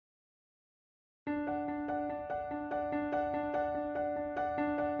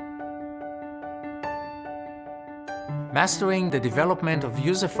Mastering the development of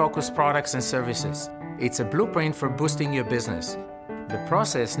user-focused products and services. It's a blueprint for boosting your business. The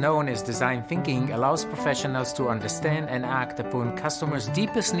process known as design thinking allows professionals to understand and act upon customers'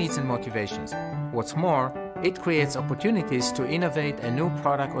 deepest needs and motivations. What's more, it creates opportunities to innovate a new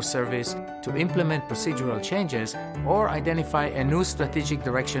product or service, to implement procedural changes, or identify a new strategic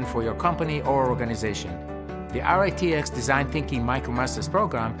direction for your company or organization. The RITx Design Thinking MicroMasters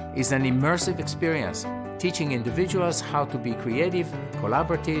program is an immersive experience, teaching individuals how to be creative,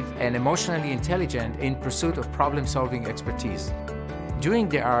 collaborative, and emotionally intelligent in pursuit of problem-solving expertise. During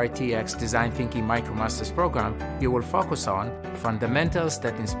the RITx Design Thinking MicroMasters program, you will focus on fundamentals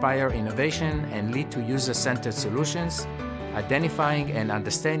that inspire innovation and lead to user-centered solutions, identifying and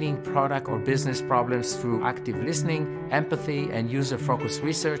understanding product or business problems through active listening, empathy, and user-focused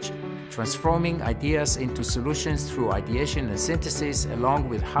research, transforming ideas into solutions through ideation and synthesis, along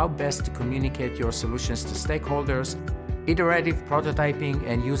with how best to communicate your solutions to stakeholders, iterative prototyping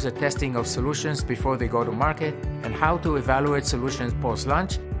and user testing of solutions before they go to market, and how to evaluate solutions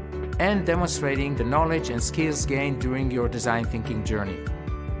post-launch, and demonstrating the knowledge and skills gained during your design thinking journey.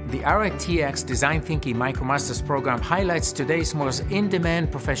 The RITx Design Thinking MicroMasters program highlights today's most in-demand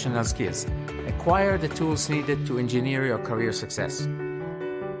professional skills. Acquire the tools needed to engineer your career success.